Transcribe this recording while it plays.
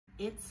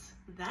It's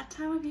that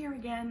time of year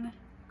again,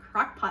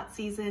 crock pot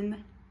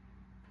season.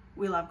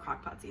 We love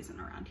crock pot season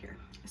around here,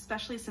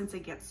 especially since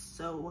it gets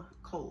so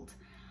cold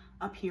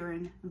up here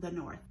in the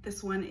north.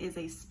 This one is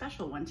a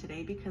special one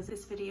today because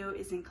this video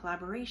is in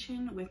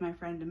collaboration with my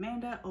friend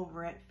Amanda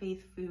over at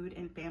Faith Food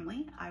and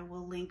Family. I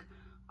will link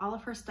all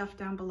of her stuff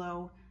down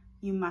below.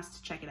 You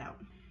must check it out.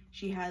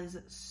 She has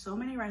so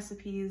many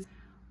recipes.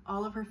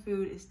 All of her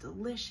food is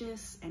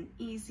delicious and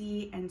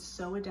easy and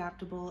so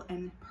adaptable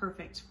and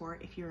perfect for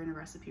if you're in a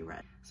recipe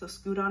rut. So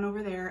scoot on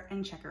over there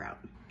and check her out.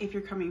 If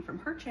you're coming from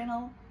her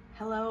channel,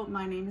 hello,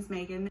 my name is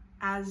Megan.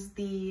 As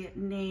the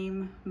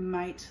name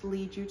might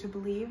lead you to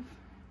believe,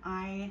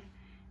 I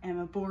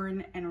am a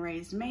born and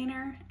raised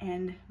Mainer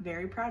and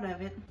very proud of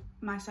it.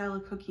 My style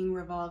of cooking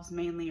revolves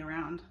mainly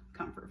around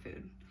comfort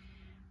food.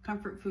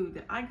 Comfort food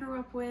that I grew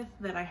up with,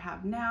 that I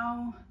have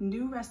now,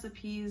 new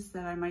recipes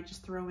that I might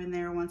just throw in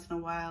there once in a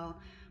while,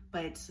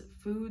 but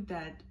food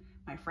that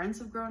my friends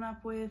have grown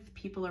up with,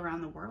 people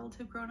around the world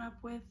have grown up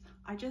with.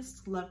 I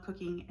just love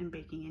cooking and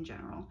baking in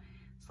general.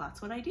 So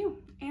that's what I do,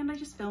 and I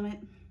just film it.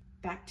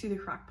 Back to the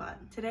crock pot.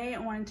 Today I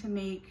wanted to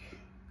make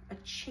a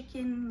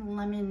chicken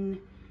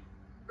lemon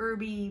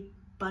herby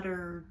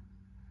butter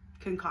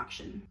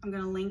concoction. I'm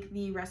gonna link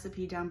the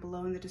recipe down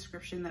below in the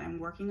description that I'm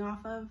working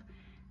off of.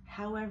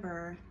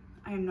 However,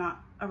 I am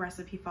not a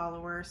recipe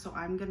follower, so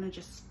I'm gonna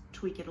just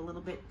tweak it a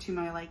little bit to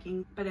my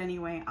liking. But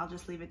anyway, I'll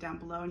just leave it down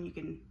below and you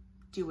can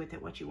do with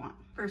it what you want.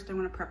 First, I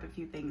wanna prep a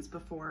few things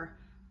before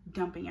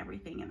dumping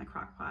everything in the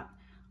crock pot.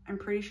 I'm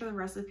pretty sure the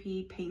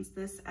recipe paints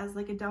this as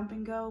like a dump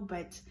and go,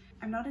 but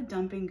I'm not a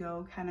dump and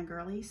go kind of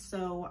girly,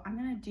 so I'm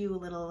gonna do a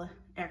little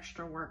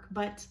extra work,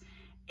 but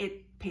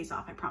it pays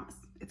off, I promise.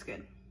 It's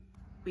good.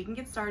 We can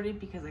get started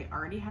because I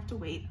already have to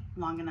wait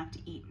long enough to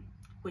eat,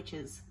 which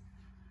is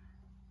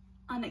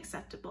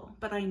unacceptable,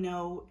 but I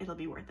know it'll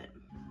be worth it.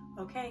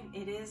 Okay,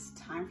 it is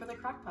time for the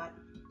crock pot.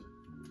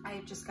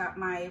 I've just got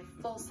my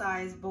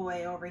full-size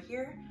boy over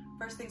here.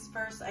 First things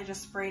first, I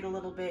just sprayed a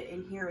little bit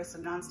in here with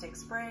some nonstick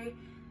spray.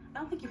 I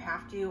don't think you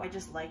have to, I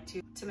just like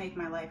to make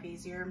my life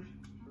easier.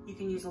 You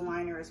can use a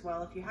liner as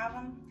well if you have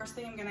them. First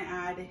thing I'm gonna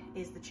add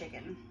is the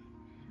chicken.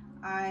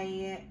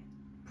 I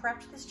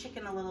prepped this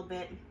chicken a little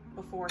bit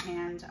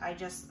beforehand. I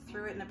just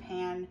threw it in a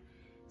pan,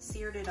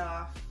 seared it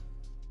off,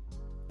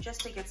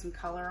 just to get some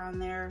color on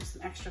there.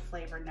 Some extra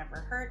flavor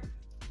never hurt.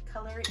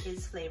 Color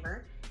is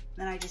flavor.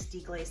 Then I just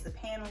deglazed the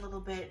pan a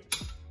little bit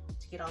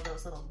to get all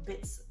those little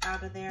bits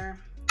out of there.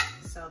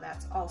 So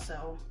that's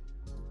also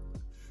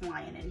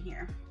flying in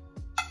here.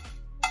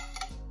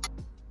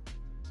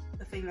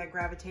 The thing that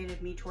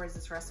gravitated me towards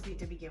this recipe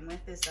to begin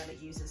with is that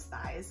it uses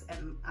thighs,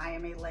 and I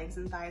am a legs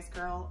and thighs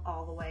girl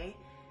all the way.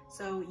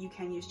 So you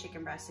can use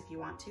chicken breast if you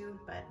want to,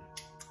 but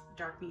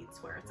dark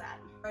meat's where it's at.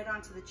 Right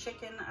onto the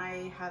chicken,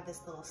 I have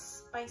this little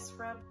spice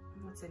rub.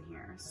 What's in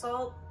here?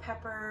 Salt,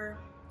 pepper.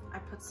 I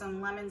put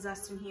some lemon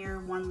zest in here,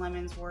 1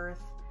 lemon's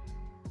worth.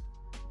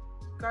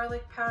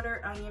 Garlic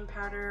powder, onion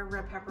powder,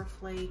 red pepper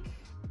flake,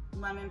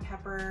 lemon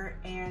pepper,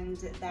 and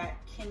that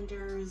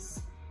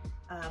Kinder's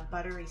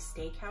buttery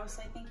steakhouse,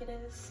 I think it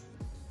is.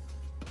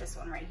 This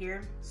one right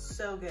here,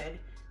 so good.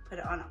 Put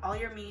it on all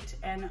your meat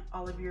and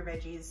all of your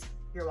veggies.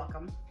 You're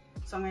welcome.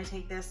 So I'm gonna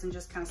take this and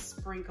just kind of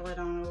sprinkle it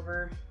on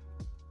over.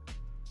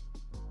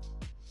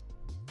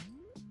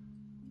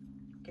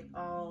 Get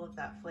all of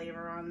that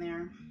flavor on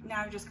there.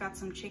 Now I've just got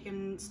some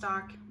chicken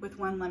stock with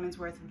 1 lemon's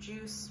worth of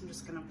juice. I'm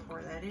just gonna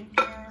pour that in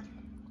here.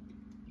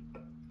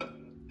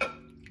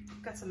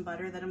 I've got some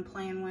butter that I'm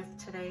playing with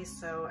today,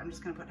 so I'm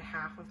just gonna put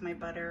half of my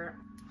butter.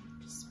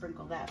 Just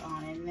sprinkle that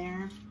on in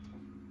there.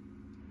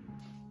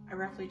 I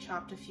roughly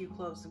chopped a few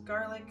cloves of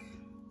garlic,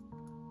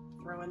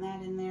 throwing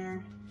that in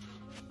there.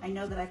 I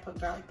know that I put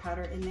garlic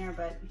powder in there,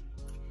 but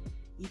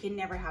you can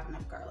never have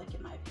enough garlic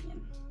in my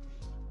opinion.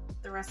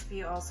 The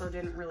recipe also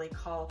didn't really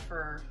call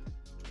for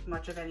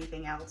much of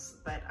anything else,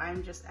 but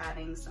I'm just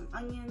adding some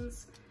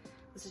onions.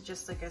 This is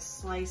just like a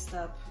sliced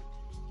up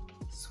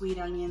sweet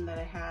onion that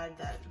I had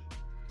that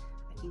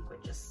I think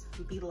would just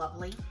be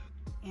lovely.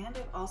 And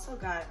I've also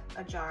got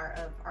a jar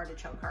of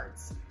artichoke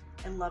hearts.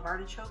 I love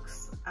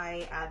artichokes.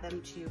 I add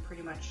them to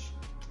pretty much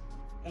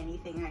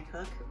anything I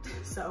cook.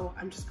 So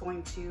I'm just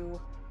going to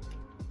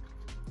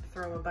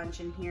throw a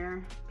bunch in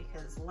here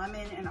because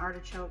lemon and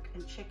artichoke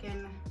and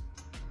chicken,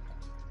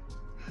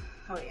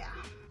 oh yeah.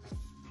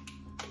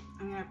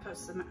 I'm gonna put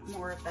some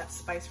more of that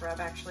spice rub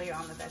actually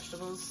on the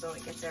vegetables so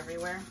it gets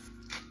everywhere.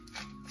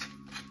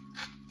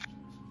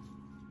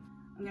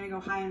 I'm gonna go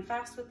high and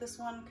fast with this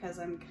one because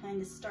I'm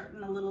kind of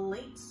starting a little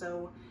late,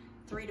 so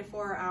 3 to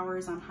 4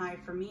 hours on high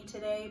for me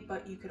today,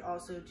 but you could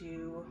also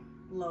do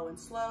low and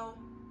slow,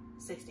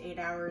 6 to 8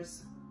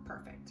 hours,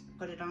 perfect.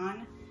 Put it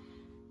on,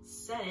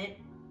 set it,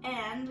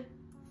 and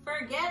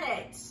forget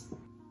it.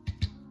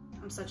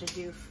 I'm such a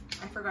doof.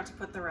 I forgot to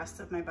put the rest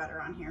of my butter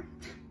on here.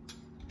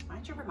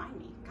 Why'd you remind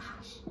me?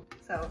 Gosh.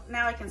 So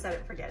now I can set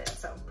it, forget it.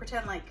 So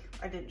pretend like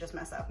I didn't just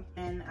mess up.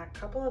 In a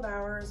couple of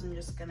hours, I'm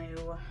just gonna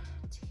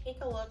take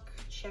a look,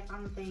 check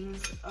on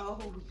things.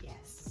 Oh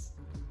yes.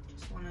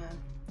 Just wanna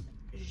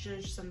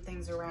zhuzh some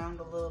things around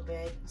a little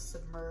bit,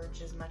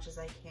 submerge as much as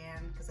I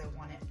can because I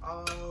want it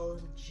all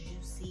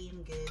juicy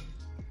and good.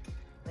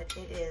 But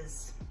it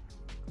is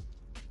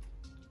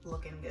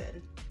looking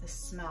good. This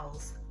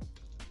smells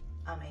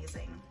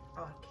amazing.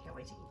 Oh, I can't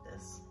wait to eat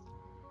this.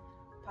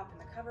 Popping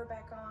the cover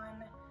back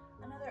on.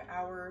 Another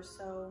hour or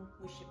so,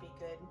 we should be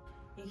good.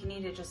 You can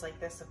eat it just like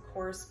this, of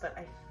course, but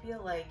I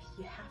feel like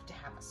you have to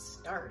have a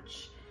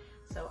starch.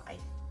 So I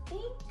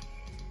think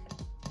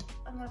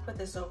I'm gonna put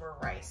this over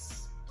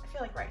rice. I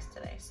feel like rice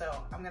today,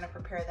 so I'm gonna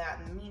prepare that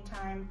in the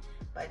meantime,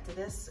 but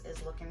this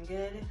is looking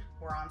good.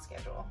 We're on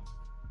schedule.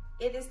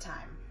 It is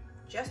time.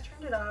 Just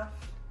turned it off,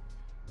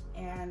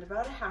 and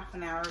about a half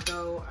an hour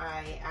ago,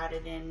 I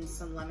added in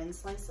some lemon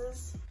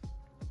slices.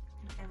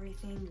 And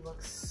everything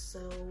looks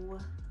so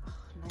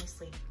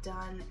nicely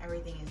done.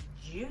 Everything is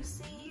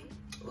juicy.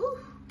 Ooh,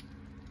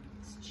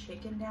 this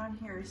chicken down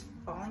here is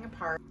falling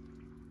apart,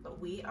 but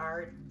we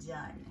are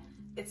done.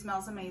 It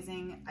smells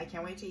amazing. I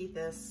can't wait to eat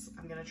this.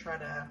 I'm gonna try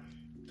to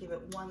give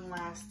it one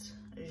last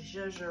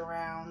zhuzh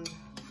around,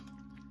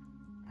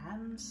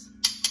 and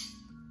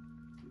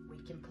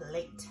we can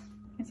plate.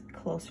 Here's a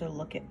closer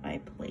look at my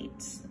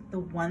plates. The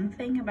one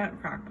thing about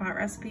crock-pot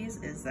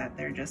recipes is that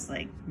they're just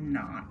like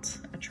not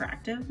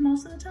attractive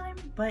most of the time,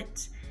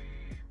 but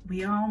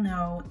we all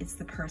know it's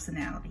the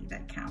personality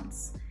that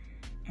counts.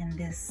 And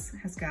this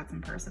has got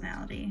some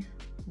personality.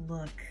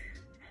 Look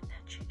at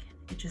that chicken.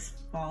 It just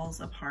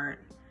falls apart.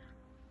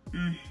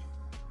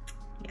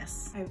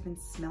 Yes. I've been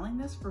smelling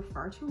this for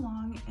far too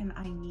long and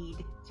I need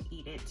to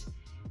eat it.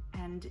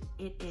 And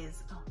it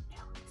is, oh no,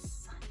 the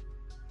sun.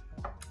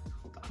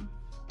 Hold on.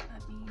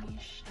 Let me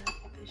shut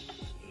the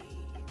shades.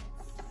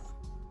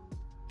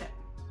 There.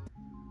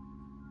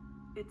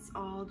 It's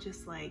all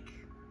just like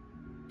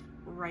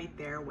right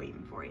there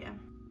waiting for you.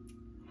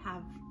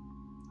 Have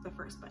the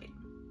first bite.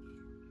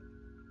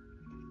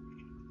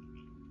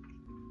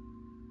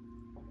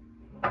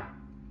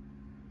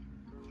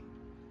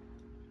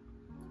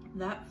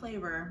 That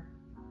flavor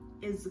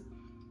is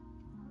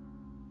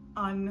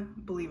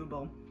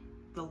unbelievable.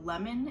 The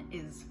lemon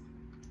is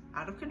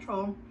out of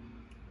control.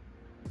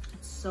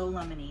 It's so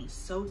lemony,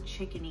 so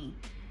chickeny.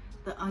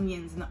 The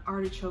onions and the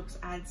artichokes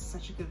add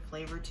such a good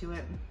flavor to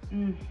it.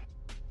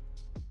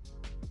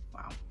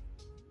 Wow.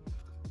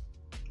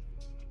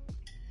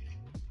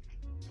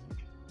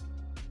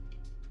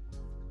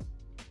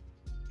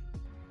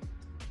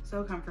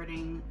 So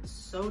comforting,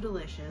 so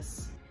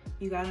delicious.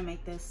 You gotta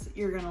make this,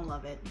 you're gonna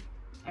love it.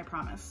 I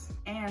promise.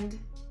 And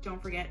don't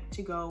forget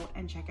to go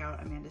and check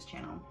out Amanda's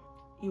channel.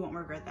 You won't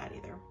regret that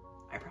either.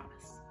 I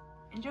promise.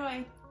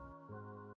 Enjoy!